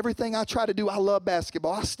 And everything I try to do, I love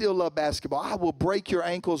basketball. I still love basketball. I will break your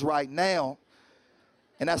ankles right now.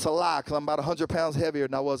 And that's a lie because I'm about 100 pounds heavier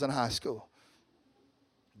than I was in high school.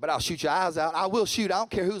 But I'll shoot your eyes out. I will shoot. I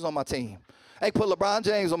don't care who's on my team. Hey, put LeBron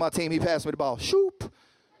James on my team. He passed me the ball. Shoop.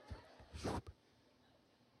 Shoop.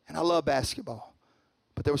 And I love basketball.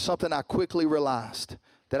 But there was something I quickly realized,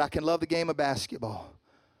 that I can love the game of basketball,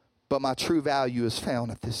 but my true value is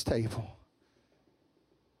found at this table.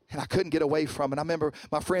 And I couldn't get away from it. I remember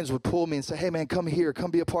my friends would pull me and say, hey, man, come here.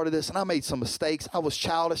 Come be a part of this. And I made some mistakes. I was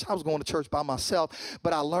childish. I was going to church by myself.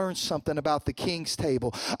 But I learned something about the King's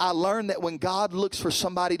table. I learned that when God looks for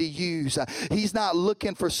somebody to use, he's not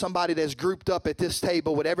looking for somebody that's grouped up at this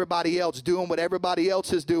table with everybody else doing what everybody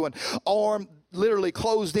else is doing, armed, literally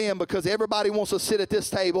closed in because everybody wants to sit at this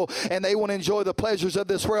table and they want to enjoy the pleasures of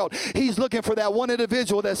this world. He's looking for that one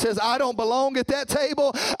individual that says, I don't belong at that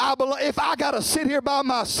table. If I got to sit here by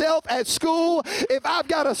myself at school, if I've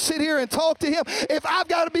got to sit here and talk to him, if I've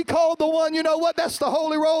got to be called the one, you know what, that's the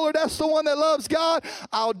holy roller, that's the one that loves God,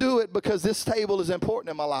 I'll do it because this table is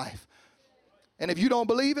important in my life. And if you don't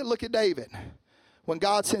believe it, look at David. When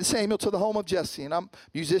God sent Samuel to the home of Jesse, and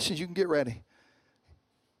musicians, you can get ready.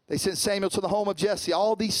 They sent Samuel to the home of Jesse,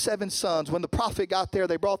 all these 7 sons. When the prophet got there,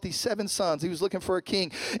 they brought these 7 sons. He was looking for a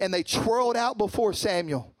king, and they twirled out before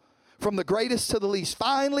Samuel, from the greatest to the least.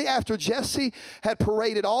 Finally, after Jesse had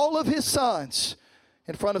paraded all of his sons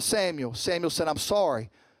in front of Samuel, Samuel said, I'm sorry,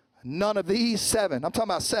 none of these 7, I'm talking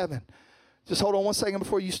about 7. Just hold on one second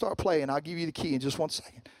before you start playing. I'll give you the key in just 1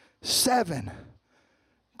 second. 7.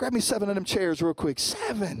 Grab me 7 of them chairs real quick.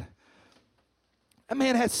 7. That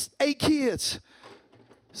man has 8 kids.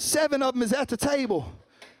 7 of them is at the table.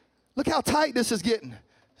 Look how tight this is getting.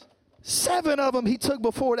 7 of them he took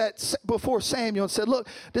before Samuel and said, look,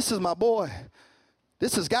 this is my boy.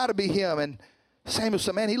 This has got to be him. And Samuel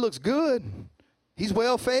said, man, he looks good. He's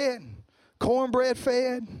well fed, cornbread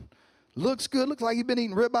fed. Looks good. Looks like he's been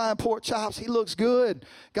eating ribeye and pork chops. He looks good.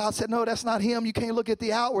 God said, no, that's not him. You can't look at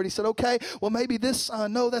the outward. He said, okay, well, maybe this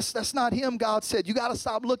son. No, that's not him. God said, you got to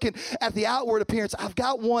stop looking at the outward appearance. I've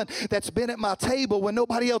got one that's been at my table when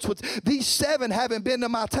nobody else was. These 7 haven't been to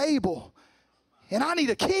my table. And I need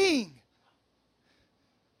a king.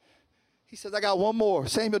 He says, I got one more.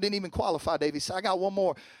 Samuel didn't even qualify, David. He said, I got one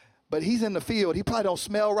more. But he's in the field. He probably don't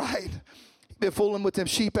smell right. Been fooling with them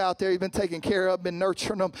sheep out there. He's been taking care of, been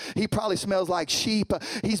nurturing them. He probably smells like sheep.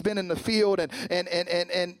 He's been in the field, and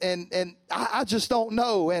I just don't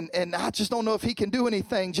know, and I just don't know if he can do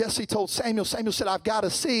anything. Jesse told Samuel. Samuel said, I've got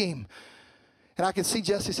to see him. And I can see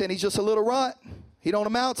Jesse saying, he's just a little runt. He don't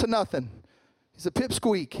amount to nothing. He's a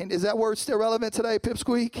pipsqueak. Is that word still relevant today,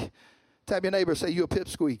 pipsqueak? Tap your neighbor, say, you a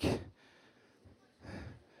pipsqueak.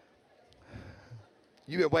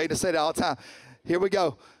 You've been waiting to say that all the time. Here we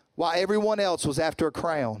go. While everyone else was after a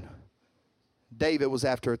crown, David was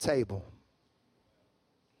after a table.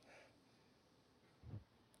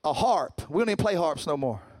 A harp. We don't even play harps no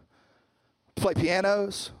more. Play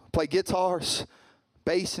pianos, play guitars,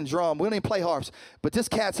 bass and drum. We don't even play harps. But this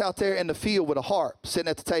cat's out there in the field with a harp sitting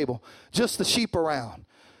at the table. Just the sheep around.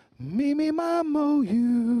 Me, my, mo,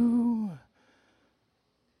 you.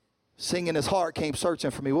 Singing, his heart came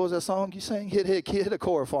searching for me. What was that song you sang? Hit a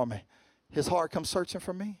chord for me. His heart comes searching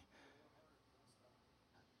for me.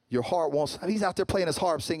 Your heart won't stop. He's out there playing his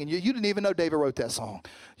harp singing. You didn't even know David wrote that song.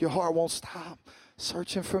 Your heart won't stop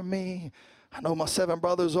searching for me. I know my 7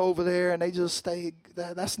 brothers over there and they just stay.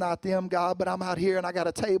 That's not them, God, but I'm out here and I got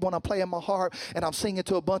a table and I'm playing my harp and I'm singing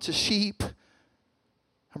to a bunch of sheep.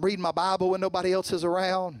 I'm reading my Bible when nobody else is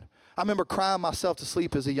around. I remember crying myself to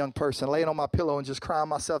sleep as a young person, laying on my pillow and just crying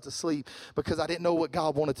myself to sleep because I didn't know what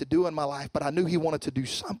God wanted to do in my life, but I knew he wanted to do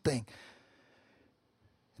something.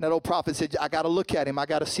 And that old prophet said, I got to look at him. I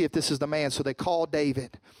got to see if this is the man. So they called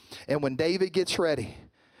David. And when David gets ready,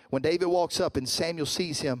 when David walks up and Samuel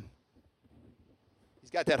sees him, he's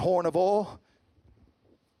got that horn of oil.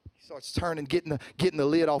 He starts turning, getting the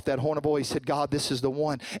lid off that horn of oil. He said, God, this is the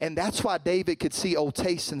one. And that's why David could see, oh,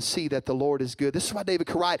 taste and see that the Lord is good. This is why David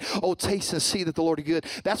could write, oh, taste and see that the Lord is good.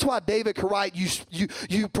 That's why David could write,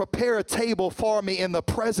 you prepare a table for me in the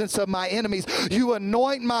presence of my enemies. You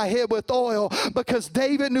anoint my head with oil, because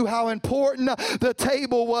David knew how important the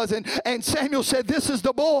table was. And Samuel said, this is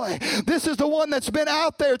the boy. This is the one that's been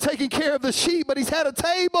out there taking care of the sheep, but he's had a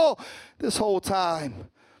table this whole time.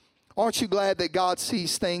 Aren't you glad that God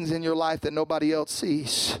sees things in your life that nobody else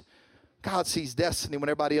sees? God sees destiny when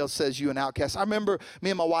everybody else says you an outcast. I remember me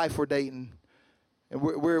and my wife were dating, and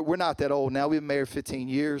we're not that old now. We've been married 15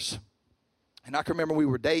 years. And I can remember we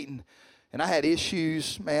were dating, and I had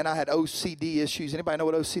issues. Man, I had OCD issues. Anybody know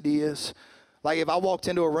what OCD is? Like if I walked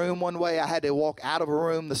into a room one way, I had to walk out of a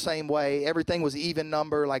room the same way. Everything was even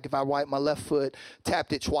number. Like if I wiped my left foot,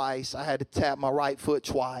 tapped it twice, I had to tap my right foot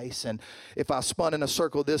twice. And if I spun in a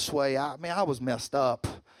circle this way, I was messed up.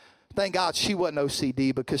 Thank God she wasn't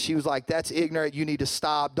OCD, because she was like, that's ignorant. You need to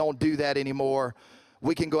stop. Don't do that anymore.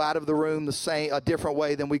 We can go out of the room a different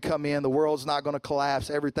way than we come in. The world's not going to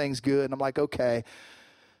collapse. Everything's good. And I'm like, okay.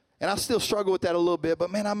 And I still struggle with that a little bit,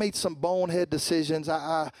 but man, I made some bonehead decisions.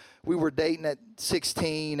 We were dating at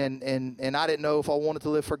 16, and I didn't know if I wanted to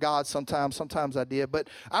live for God sometimes. Sometimes I did. But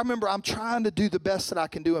I remember I'm trying to do the best that I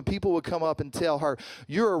can do, and people would come up and tell her,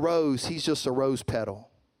 you're a rose, he's just a rose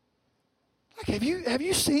petal. Like, have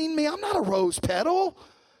you seen me? I'm not a rose petal.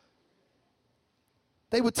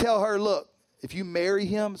 They would tell her, look, if you marry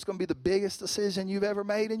him, it's going to be the biggest decision you've ever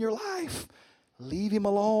made in your life. Leave him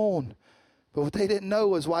alone. But what they didn't know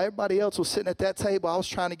was while everybody else was sitting at that table, I was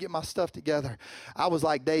trying to get my stuff together. I was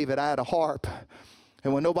like David. I had a harp.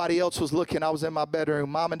 And when nobody else was looking, I was in my bedroom.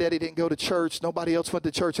 Mom and Daddy didn't go to church. Nobody else went to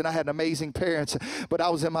church, and I had amazing parents. But I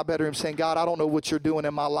was in my bedroom saying, God, I don't know what you're doing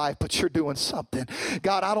in my life, but you're doing something.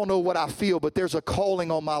 God, I don't know what I feel, but there's a calling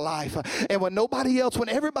on my life. And when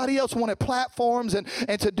everybody else wanted platforms and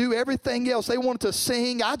to do everything else, they wanted to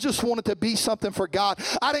sing, I just wanted to be something for God.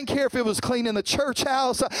 I didn't care if it was cleaning the church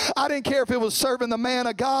house. I didn't care if it was serving the man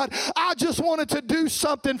of God. I just wanted to do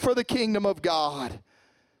something for the kingdom of God.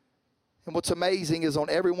 And what's amazing is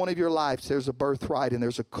on every one of your lives, there's a birthright and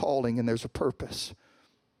there's a calling and there's a purpose.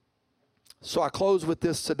 So I close with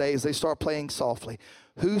this today as they start playing softly.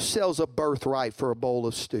 Who sells a birthright for a bowl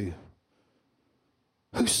of stew?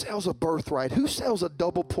 Who sells a birthright? Who sells a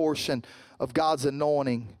double portion of God's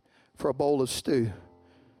anointing for a bowl of stew?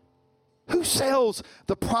 Who sells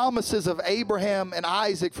the promises of Abraham and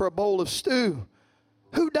Isaac for a bowl of stew?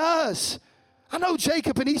 Who does? I know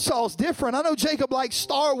Jacob and Esau's different. I know Jacob likes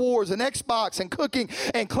Star Wars and Xbox and cooking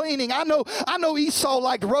and cleaning. I know Esau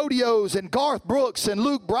liked rodeos and Garth Brooks and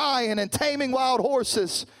Luke Bryan and taming wild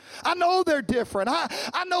horses. I know they're different.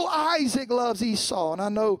 I know Isaac loves Esau, and I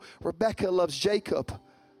know Rebekah loves Jacob.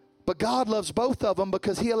 But God loves both of them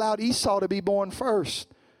because he allowed Esau to be born first.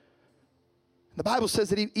 The Bible says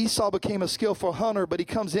that Esau became a skillful hunter, but he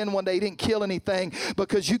comes in one day, he didn't kill anything,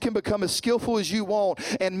 because you can become as skillful as you want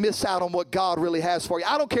and miss out on what God really has for you.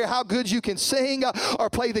 I don't care how good you can sing or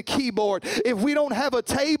play the keyboard. If we don't have a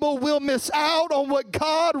table, we'll miss out on what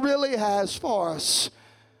God really has for us.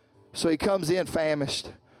 So he comes in famished.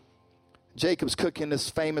 Jacob's cooking this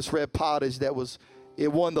famous red pottage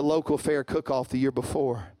it won the local fair cook-off the year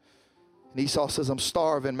before. And Esau says, I'm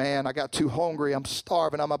starving, man. I got too hungry. I'm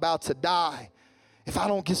starving. I'm about to die. If I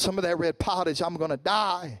don't get some of that red pottage, I'm going to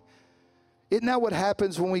die. Isn't that what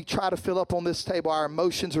happens when we try to fill up on this table? Our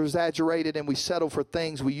emotions are exaggerated and we settle for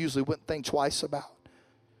things we usually wouldn't think twice about.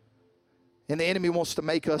 And the enemy wants to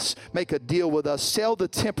make a deal with us. Sell the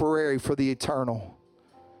temporary for the eternal.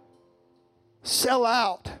 Sell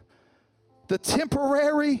out the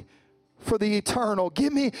temporary for the eternal.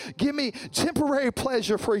 Give me temporary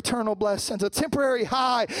pleasure for eternal blessings. A temporary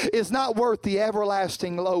high is not worth the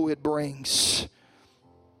everlasting low it brings.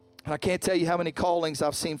 And I can't tell you how many callings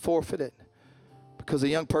I've seen forfeited because a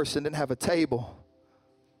young person didn't have a table.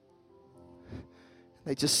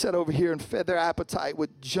 They just sat over here and fed their appetite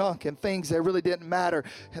with junk and things that really didn't matter,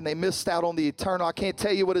 and they missed out on the eternal. I can't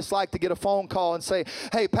tell you what it's like to get a phone call and say,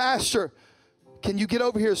 hey, Pastor, can you get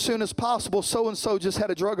over here as soon as possible? So-and-so just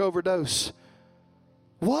had a drug overdose.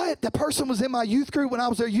 What? The person was in my youth group when I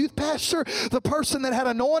was their youth pastor? The person that had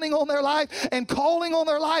anointing on their life and calling on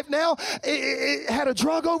their life now it had a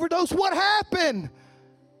drug overdose? What happened?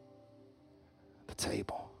 The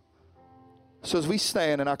table. So as we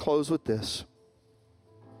stand, and I close with this.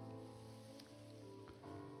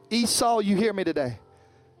 Esau, you hear me today?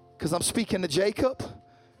 Because I'm speaking to Jacob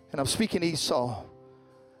and I'm speaking to Esau.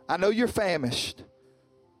 I know you're famished,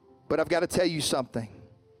 but I've got to tell you something.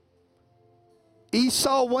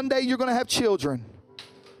 Esau, one day you're going to have children.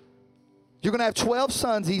 You're going to have 12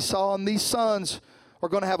 sons, Esau, and these sons are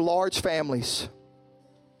going to have large families.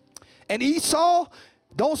 And Esau,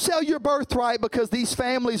 don't sell your birthright, because these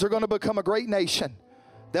families are going to become a great nation.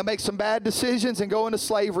 They'll make some bad decisions and go into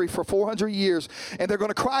slavery for 400 years, and they're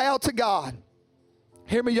going to cry out to God.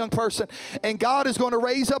 Hear me, young person. And God is going to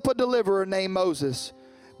raise up a deliverer named Moses.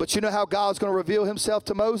 But you know how God's going to reveal himself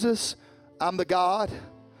to Moses? I'm the God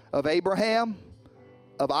of Abraham,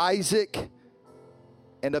 of Isaac,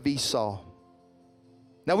 and of Esau.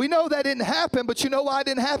 Now we know that didn't happen, but you know why it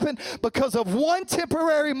didn't happen? Because of one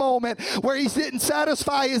temporary moment where he didn't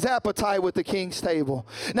satisfy his appetite with the king's table.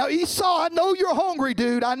 Now Esau, I know you're hungry,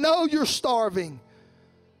 dude. I know you're starving.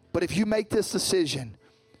 But if you make this decision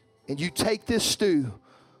and you take this stew,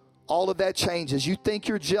 all of that changes. You think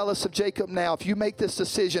you're jealous of Jacob now. If you make this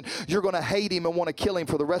decision, you're going to hate him and want to kill him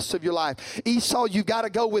for the rest of your life. Esau, you got to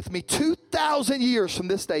go with me. 2,000 years from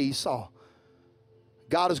this day, Esau,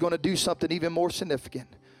 God is going to do something even more significant.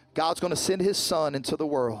 God's going to send his son into the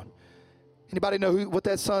world. Anybody know what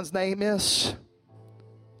that son's name is?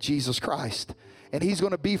 Jesus Christ. And he's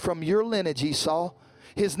going to be from your lineage, Esau.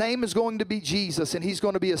 His name is going to be Jesus, and he's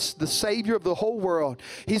going to be the Savior of the whole world.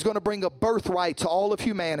 He's going to bring a birthright to all of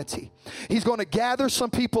humanity. He's going to gather some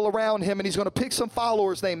people around him, and he's going to pick some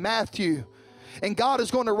followers named Matthew. And God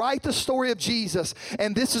is going to write the story of Jesus,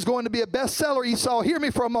 and this is going to be a bestseller, Esau. Hear me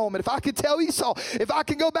for a moment. If I could tell Esau, if I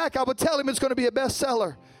could go back, I would tell him it's going to be a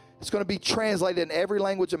bestseller. It's going to be translated in every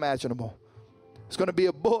language imaginable. It's going to be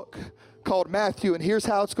a book called Matthew, and here's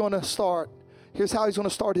how it's going to start. Here's how he's going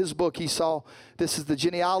to start his book, Esau. This is the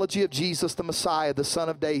genealogy of Jesus, the Messiah, the son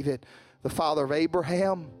of David, the father of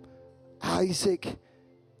Abraham, Isaac,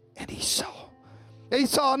 and Esau.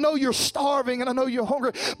 Esau, I know you're starving and I know you're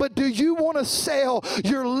hungry, but do you want to sell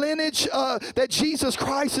your lineage that Jesus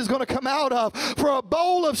Christ is going to come out of for a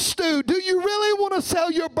bowl of stew? Do you really want to sell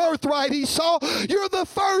your birthright, Esau? You're the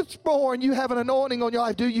firstborn. You have an anointing on your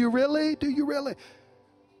life. Do you really? Do you really?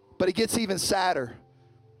 But it gets even sadder.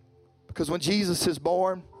 Because when Jesus is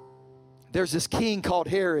born, there's this king called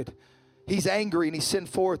Herod. He's angry and he sent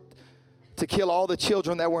forth to kill all the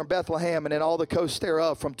children that were in Bethlehem and in all the coasts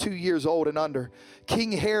thereof from 2 years old and under.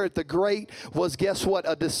 King Herod the Great was, guess what,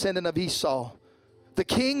 a descendant of Esau. the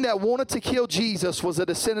king that wanted to kill Jesus was a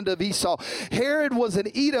descendant of Esau. Herod was an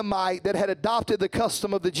Edomite that had adopted the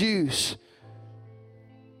custom of the Jews.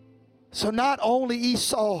 So not only,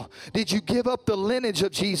 Esau, did you give up the lineage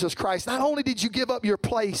of Jesus Christ, not only did you give up your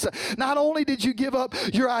place, not only did you give up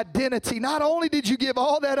your identity, not only did you give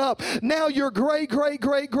all that up, now your great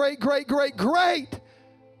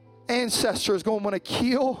ancestor is going to want to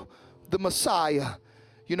kill the Messiah.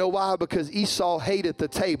 You know why? Because Esau hated the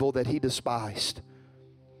table that he despised.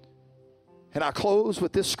 And I close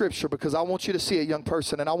with this scripture because I want you to see it, young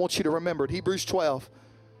person, and I want you to remember it. Hebrews 12.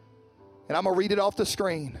 And I'm going to read it off the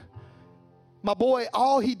screen. My boy,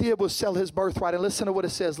 all he did was sell his birthright. And listen to what it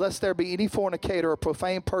says. Lest there be any fornicator or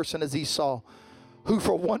profane person as Esau, who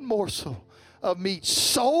for one morsel of meat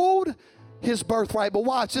sold his birthright. But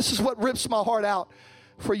watch, this is what rips my heart out.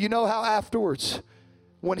 For you know how afterwards,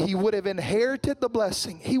 when he would have inherited the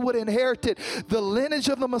blessing, he would have inherited the lineage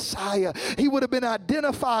of the Messiah. He would have been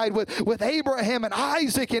identified with Abraham and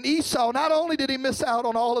Isaac and Esau. Not only did he miss out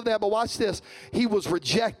on all of that, but watch this. He was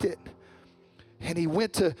rejected. And he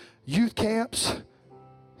went to youth camps,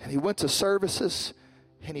 and he went to services,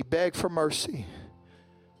 and he begged for mercy.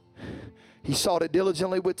 He sought it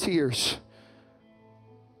diligently with tears,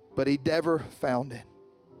 but he never found it.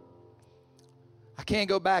 I can't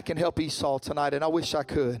go back and help Esau tonight, and I wish I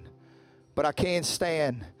could, but I can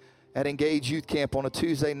stand at Engage Youth Camp on a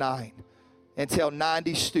Tuesday night and tell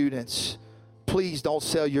 90 students, please don't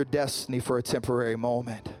sell your destiny for a temporary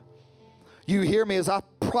moment. You hear me as I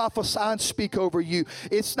prophesy and speak over you.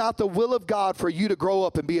 It's not the will of God for you to grow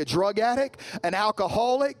up and be a drug addict, an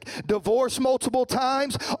alcoholic, divorced multiple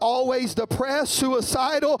times, always depressed,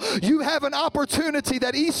 suicidal. You have an opportunity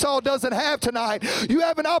that Esau doesn't have tonight. You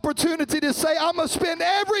have an opportunity to say, I'm going to spend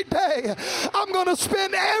every day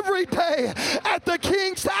at the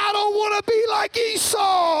king's. I don't want to be like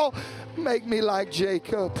Esau. Make me like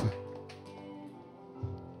Jacob.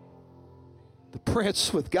 The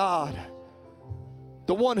prince with God.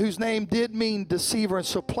 The one whose name did mean deceiver and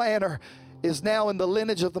supplanter is now in the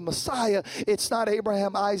lineage of the Messiah. It's not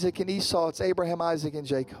Abraham, Isaac, and Esau. It's Abraham, Isaac, and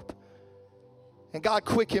Jacob. And God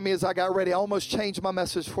quickened me as I got ready. I almost changed my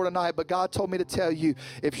message for tonight, but God told me to tell you,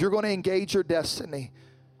 if you're going to engage your destiny,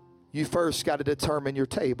 you first got to determine your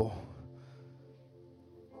table.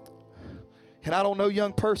 And I don't know,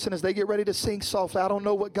 young person, as they get ready to sing softly, I don't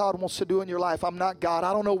know what God wants to do in your life. I'm not God.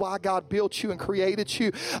 I don't know why God built you and created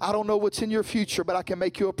you. I don't know what's in your future, but I can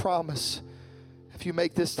make you a promise. If you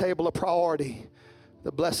make this table a priority,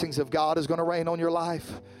 the blessings of God is going to rain on your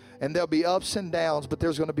life. And there'll be ups and downs, but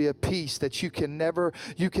there's going to be a peace that you can never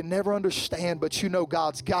understand, but you know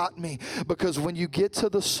God's got me. Because when you get to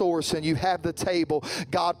the source and you have the table,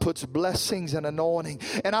 God puts blessings and anointing.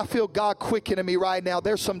 And I feel God quickening me right now.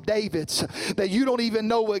 There's some Davids that you don't even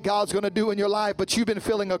know what God's going to do in your life, but you've been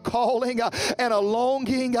feeling a calling and a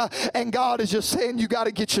longing, and God is just saying, you got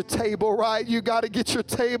to get your table right. You got to get your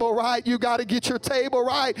table right. You got to get your table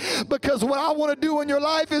right, because what I want to do in your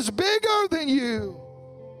life is bigger than you.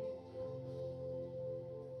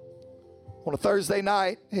 On a Thursday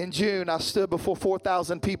night in June, I stood before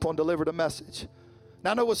 4,000 people and delivered a message. Now,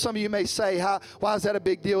 I know what some of you may say, why is that a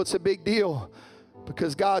big deal? It's a big deal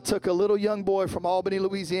because God took a little young boy from Albany,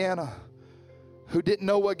 Louisiana, who didn't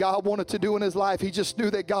know what God wanted to do in his life. He just knew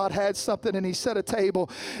that God had something, and he set a table,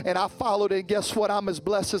 and I followed it. And guess what? I'm as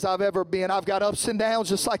blessed as I've ever been. I've got ups and downs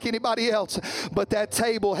just like anybody else, but that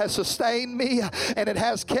table has sustained me, and it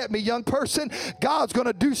has kept me. Young person, God's going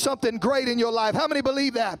to do something great in your life. How many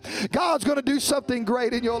believe that? God's going to do something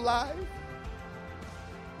great in your life.